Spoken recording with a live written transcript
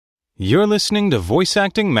You're listening to Voice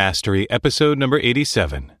Acting Mastery, episode number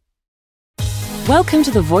 87. Welcome to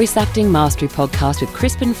the Voice Acting Mastery podcast with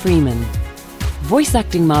Crispin Freeman.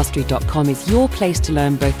 VoiceActingMastery.com is your place to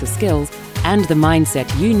learn both the skills and the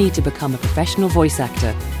mindset you need to become a professional voice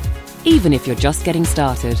actor, even if you're just getting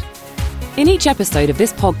started. In each episode of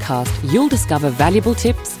this podcast, you'll discover valuable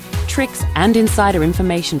tips, tricks, and insider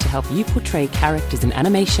information to help you portray characters in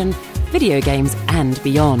animation, video games, and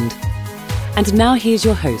beyond. And now here's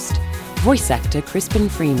your host, voice actor Crispin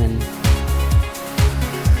Freeman.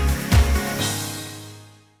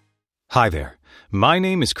 Hi there, my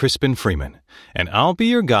name is Crispin Freeman, and I'll be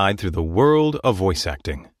your guide through the world of voice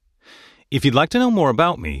acting. If you'd like to know more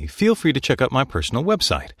about me, feel free to check out my personal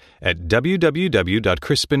website at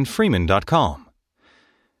www.crispinfreeman.com.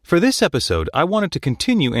 For this episode, I wanted to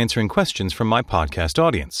continue answering questions from my podcast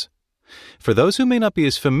audience. For those who may not be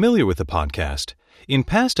as familiar with the podcast, in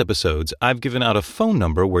past episodes, I've given out a phone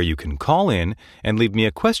number where you can call in and leave me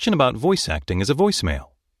a question about voice acting as a voicemail.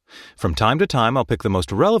 From time to time, I'll pick the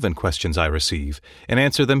most relevant questions I receive and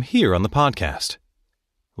answer them here on the podcast.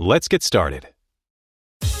 Let's get started.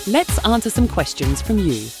 Let's answer some questions from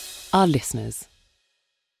you, our listeners.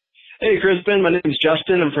 Hey, Crispin. My name is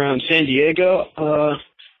Justin. I'm from San Diego.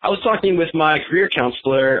 I was talking with my career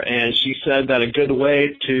counselor, and she said that a good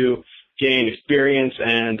way to gain experience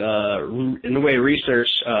and, in a way, research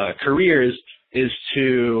careers is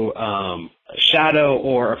to shadow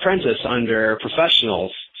or apprentice under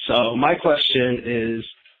professionals. So my question is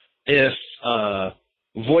if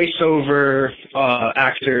voiceover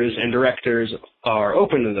actors and directors are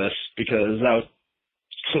open to this, because that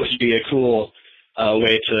would be a cool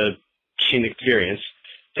way to gain experience.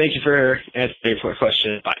 Thank you for answering my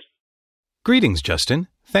question. Bye. Greetings, Justin.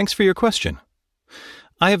 Thanks for your question.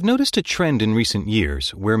 I have noticed a trend in recent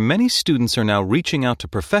years where many students are now reaching out to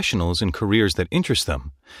professionals in careers that interest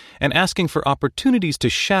them and asking for opportunities to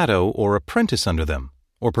shadow or apprentice under them,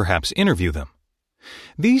 or perhaps interview them.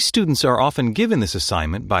 These students are often given this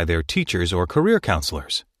assignment by their teachers or career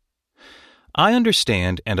counselors. I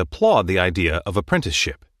understand and applaud the idea of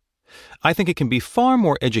apprenticeship. I think it can be far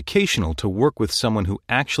more educational to work with someone who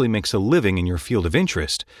actually makes a living in your field of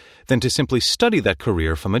interest than to simply study that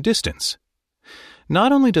career from a distance.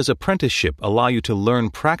 Not only does apprenticeship allow you to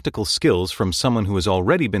learn practical skills from someone who has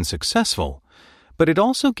already been successful, but it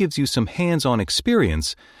also gives you some hands-on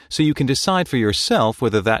experience so you can decide for yourself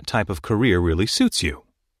whether that type of career really suits you.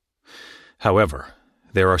 However,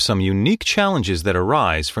 there are some unique challenges that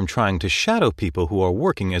arise from trying to shadow people who are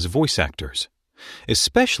working as voice actors,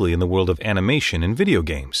 especially in the world of animation and video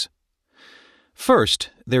games.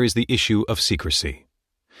 First, there is the issue of secrecy.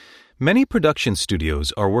 Many production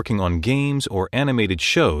studios are working on games or animated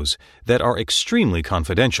shows that are extremely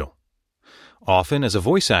confidential. Often, as a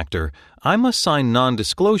voice actor, I must sign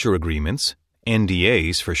non-disclosure agreements,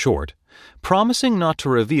 NDAs for short, promising not to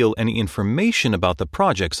reveal any information about the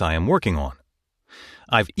projects I am working on.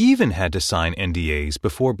 I've even had to sign NDAs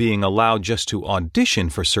before being allowed just to audition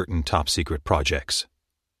for certain top-secret projects.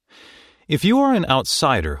 If you are an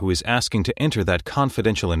outsider who is asking to enter that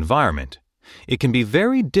confidential environment, it can be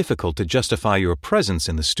very difficult to justify your presence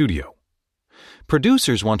in the studio.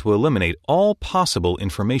 Producers want to eliminate all possible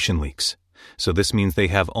information leaks, so this means they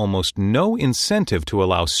have almost no incentive to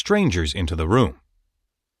allow strangers into the room.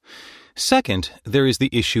 Second, there is the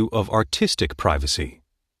issue of artistic privacy.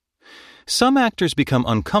 Some actors become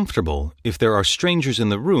uncomfortable if there are strangers in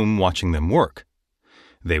the room watching them work.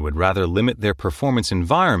 They would rather limit their performance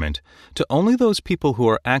environment to only those people who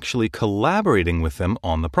are actually collaborating with them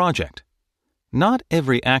on the project. Not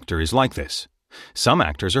every actor is like this. Some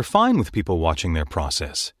actors are fine with people watching their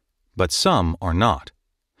process, but some are not.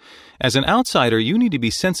 As an outsider, you need to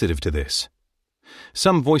be sensitive to this.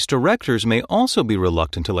 Some voice directors may also be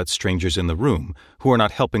reluctant to let strangers in the room who are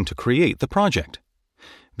not helping to create the project.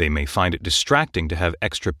 They may find it distracting to have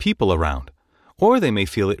extra people around, or they may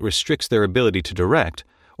feel it restricts their ability to direct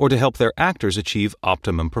or to help their actors achieve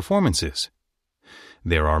optimum performances.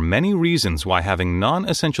 There are many reasons why having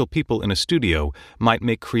non-essential people in a studio might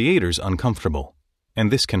make creators uncomfortable, and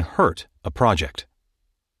this can hurt a project.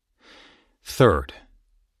 Third,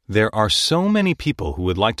 there are so many people who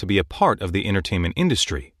would like to be a part of the entertainment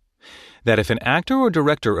industry that if an actor or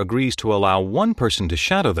director agrees to allow one person to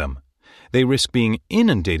shadow them, they risk being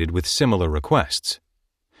inundated with similar requests.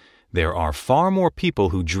 There are far more people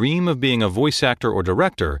who dream of being a voice actor or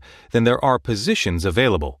director than there are positions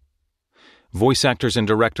available. Voice actors and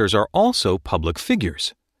directors are also public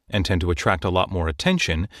figures and tend to attract a lot more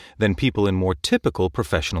attention than people in more typical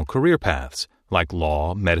professional career paths, like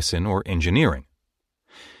law, medicine, or engineering.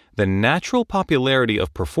 The natural popularity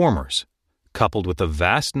of performers, coupled with the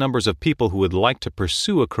vast numbers of people who would like to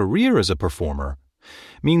pursue a career as a performer,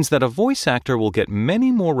 means that a voice actor will get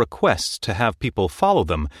many more requests to have people follow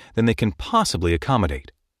them than they can possibly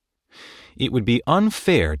accommodate. It would be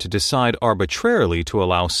unfair to decide arbitrarily to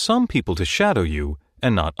allow some people to shadow you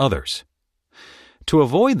and not others. To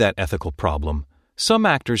avoid that ethical problem, some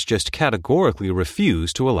actors just categorically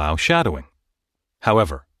refuse to allow shadowing.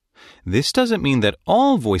 However, this doesn't mean that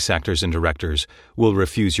all voice actors and directors will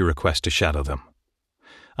refuse your request to shadow them.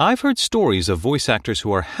 I've heard stories of voice actors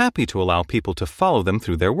who are happy to allow people to follow them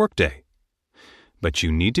through their workday. But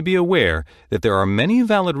you need to be aware that there are many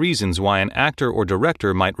valid reasons why an actor or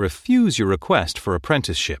director might refuse your request for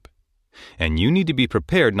apprenticeship, and you need to be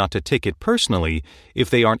prepared not to take it personally if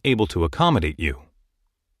they aren't able to accommodate you.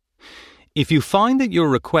 If you find that your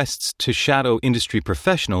requests to shadow industry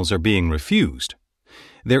professionals are being refused,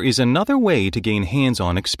 there is another way to gain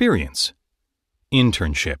hands-on experience: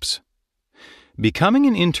 internships. Becoming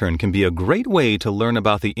an intern can be a great way to learn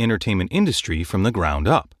about the entertainment industry from the ground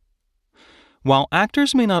up. While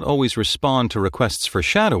actors may not always respond to requests for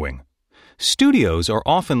shadowing, studios are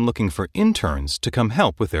often looking for interns to come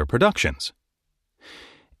help with their productions.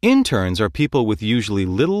 Interns are people with usually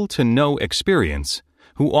little to no experience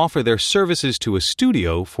who offer their services to a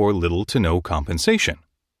studio for little to no compensation.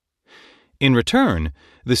 In return,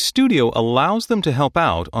 the studio allows them to help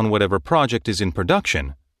out on whatever project is in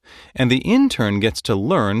production, and the intern gets to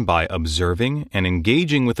learn by observing and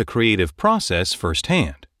engaging with the creative process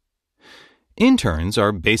firsthand. Interns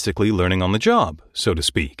are basically learning on the job, so to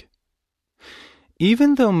speak.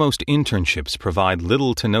 Even though most internships provide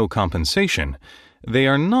little to no compensation, they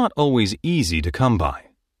are not always easy to come by.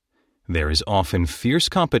 There is often fierce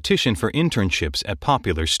competition for internships at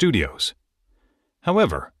popular studios.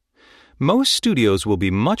 However, most studios will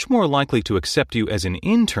be much more likely to accept you as an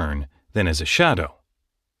intern than as a shadow.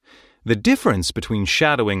 The difference between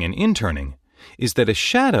shadowing and interning is that a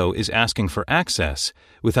shadow is asking for access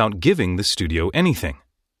without giving the studio anything,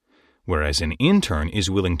 whereas an intern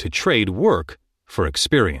is willing to trade work for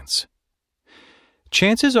experience.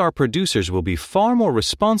 Chances are producers will be far more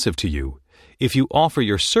responsive to you if you offer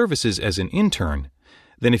your services as an intern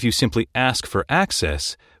than if you simply ask for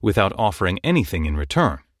access without offering anything in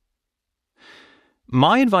return.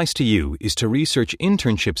 My advice to you is to research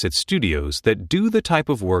internships at studios that do the type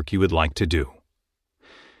of work you would like to do.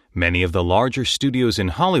 Many of the larger studios in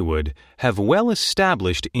Hollywood have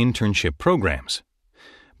well-established internship programs.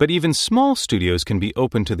 But even small studios can be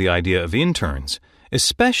open to the idea of interns,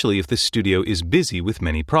 especially if the studio is busy with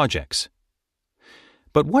many projects.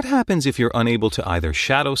 But what happens if you're unable to either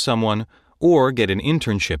shadow someone or get an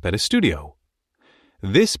internship at a studio?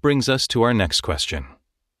 This brings us to our next question.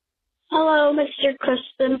 Hello, Mr.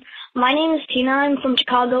 Crispin. My name is Tina. I'm from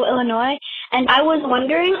Chicago, Illinois, and I was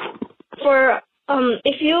wondering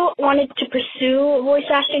if you wanted to pursue voice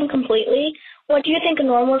acting completely, what do you think a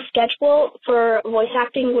normal schedule for voice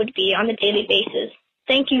acting would be on a daily basis?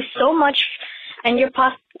 Thank you so much, and your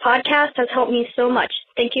podcast has helped me so much.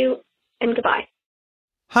 Thank you, and goodbye.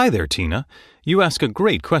 Hi there, Tina. You ask a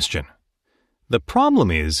great question. The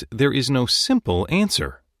problem is there is no simple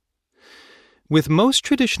answer. With most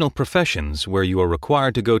traditional professions where you are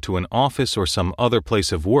required to go to an office or some other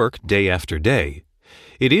place of work day after day,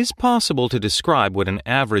 it is possible to describe what an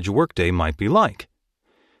average workday might be like.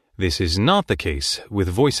 This is not the case with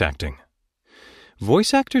voice acting.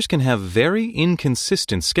 Voice actors can have very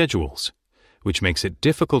inconsistent schedules, which makes it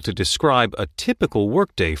difficult to describe a typical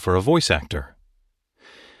workday for a voice actor.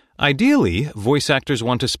 Ideally, voice actors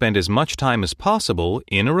want to spend as much time as possible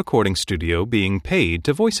in a recording studio being paid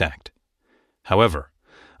to voice act. However,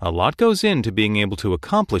 a lot goes into being able to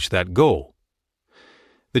accomplish that goal.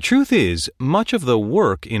 The truth is, much of the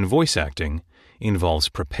work in voice acting involves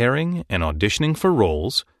preparing and auditioning for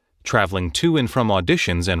roles, traveling to and from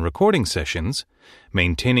auditions and recording sessions,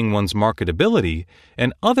 maintaining one's marketability,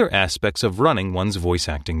 and other aspects of running one's voice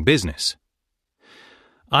acting business.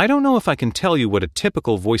 I don't know if I can tell you what a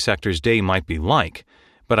typical voice actor's day might be like,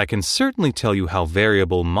 but I can certainly tell you how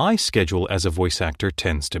variable my schedule as a voice actor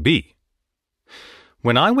tends to be.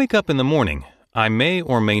 When I wake up in the morning, I may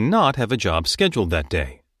or may not have a job scheduled that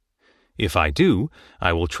day. If I do,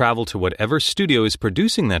 I will travel to whatever studio is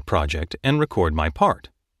producing that project and record my part.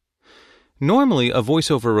 Normally, a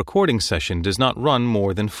voiceover recording session does not run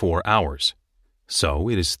more than 4 hours. So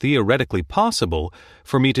it is theoretically possible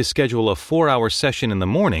for me to schedule a 4-hour session in the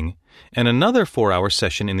morning and another 4-hour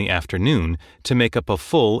session in the afternoon to make up a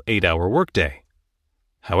full 8-hour workday.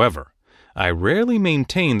 However, I rarely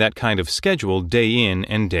maintain that kind of schedule day in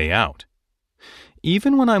and day out.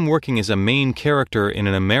 Even when I'm working as a main character in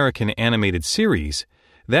an American animated series,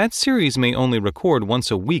 That series may only record once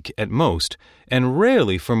a week at most, and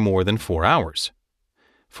rarely for more than 4 hours.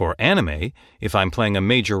 For anime, if I'm playing a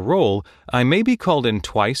major role, I may be called in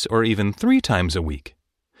twice or even 3 times a week.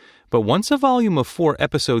 But once a volume of 4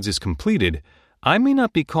 episodes is completed, I may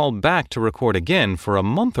not be called back to record again for a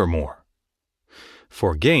month or more.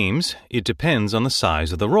 For games, it depends on the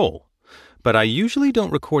size of the role, but I usually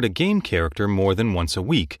don't record a game character more than once a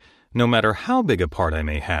week, no matter how big a part I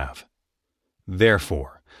may have.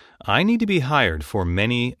 Therefore, I need to be hired for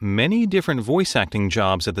many, many different voice acting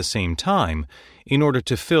jobs at the same time in order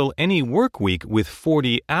to fill any work week with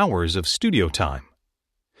 40 hours of studio time.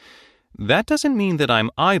 That doesn't mean that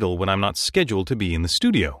I'm idle when I'm not scheduled to be in the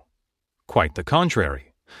studio. Quite the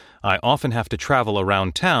contrary. I often have to travel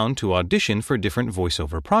around town to audition for different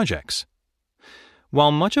voiceover projects.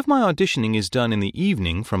 While much of my auditioning is done in the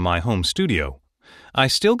evening from my home studio, I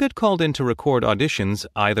still get called in to record auditions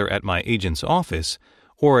either at my agent's office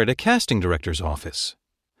or at a casting director's office.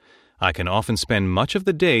 I can often spend much of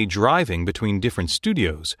the day driving between different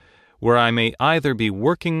studios, where I may either be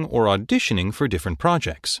working or auditioning for different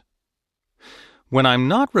projects. When I'm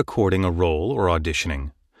not recording a role or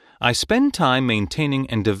auditioning, I spend time maintaining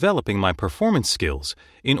and developing my performance skills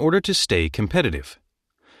in order to stay competitive.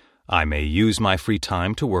 I may use my free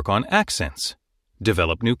time to work on accents,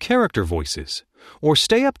 develop new character voices, or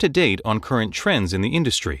stay up to date on current trends in the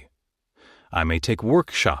industry. I may take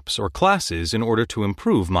workshops or classes in order to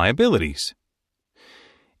improve my abilities.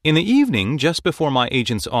 In the evening, just before my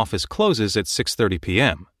agent's office closes at 6:30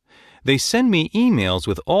 p.m., they send me emails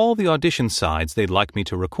with all the audition sides they'd like me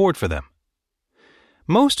to record for them.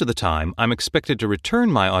 Most of the time, I'm expected to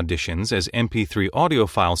return my auditions as MP3 audio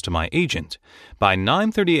files to my agent by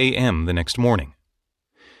 9:30 a.m. the next morning.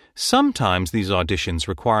 Sometimes these auditions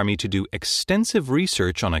require me to do extensive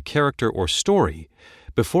research on a character or story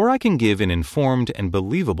before I can give an informed and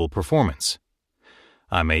believable performance.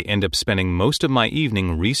 I may end up spending most of my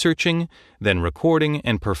evening researching, then recording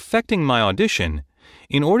and perfecting my audition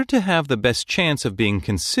in order to have the best chance of being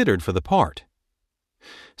considered for the part.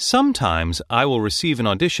 Sometimes I will receive an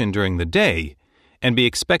audition during the day and be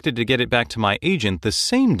expected to get it back to my agent the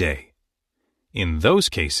same day. In those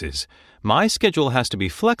cases, my schedule has to be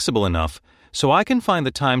flexible enough so I can find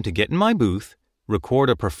the time to get in my booth, record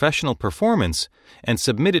a professional performance, and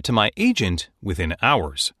submit it to my agent within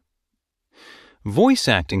hours. Voice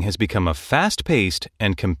acting has become a fast-paced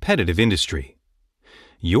and competitive industry.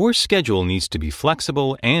 Your schedule needs to be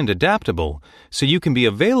flexible and adaptable so you can be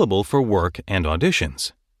available for work and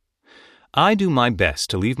auditions. I do my best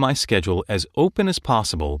to leave my schedule as open as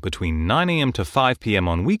possible between 9 a.m. to 5 p.m.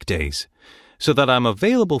 on weekdays so that I'm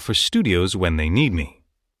available for studios when they need me.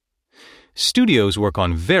 Studios work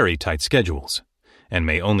on very tight schedules and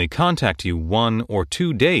may only contact you 1 or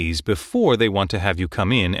 2 days before they want to have you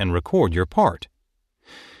come in and record your part.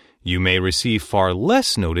 You may receive far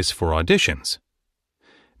less notice for auditions.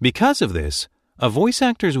 Because of this, a voice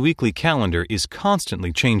actor's weekly calendar is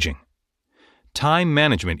constantly changing. Time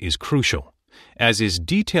management is crucial, as is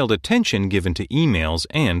detailed attention given to emails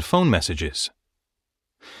and phone messages.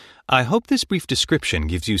 I hope this brief description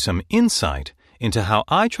gives you some insight into how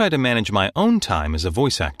I try to manage my own time as a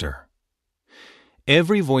voice actor.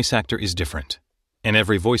 Every voice actor is different, and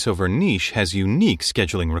every voiceover niche has unique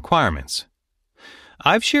scheduling requirements.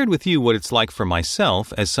 I've shared with you what it's like for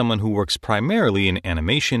myself as someone who works primarily in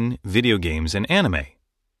animation, video games, and anime.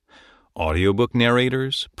 Audiobook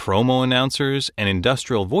narrators, promo announcers, and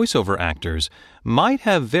industrial voiceover actors might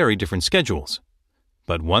have very different schedules.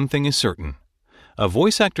 But one thing is certain: a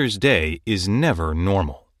voice actor's day is never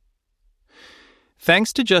normal.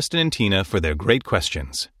 Thanks to Justin and Tina for their great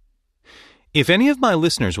questions. If any of my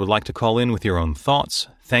listeners would like to call in with your own thoughts,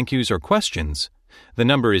 thank yous, or questions, the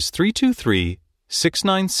number is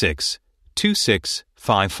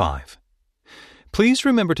 323-696-2655. Please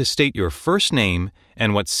remember to state your first name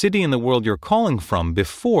and what city in the world you're calling from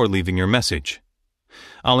before leaving your message.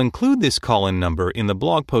 I'll include this call-in number in the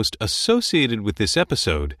blog post associated with this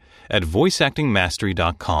episode at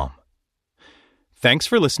voiceactingmastery.com. Thanks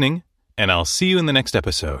for listening, and I'll see you in the next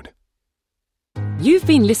episode. You've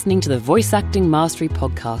been listening to the Voice Acting Mastery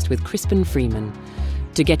podcast with Crispin Freeman.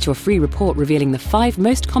 To get your free report revealing the 5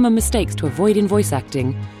 most common mistakes to avoid in voice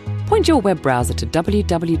acting, point your web browser to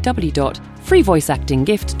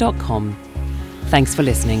www.freevoiceactinggift.com. Thanks for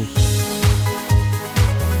listening.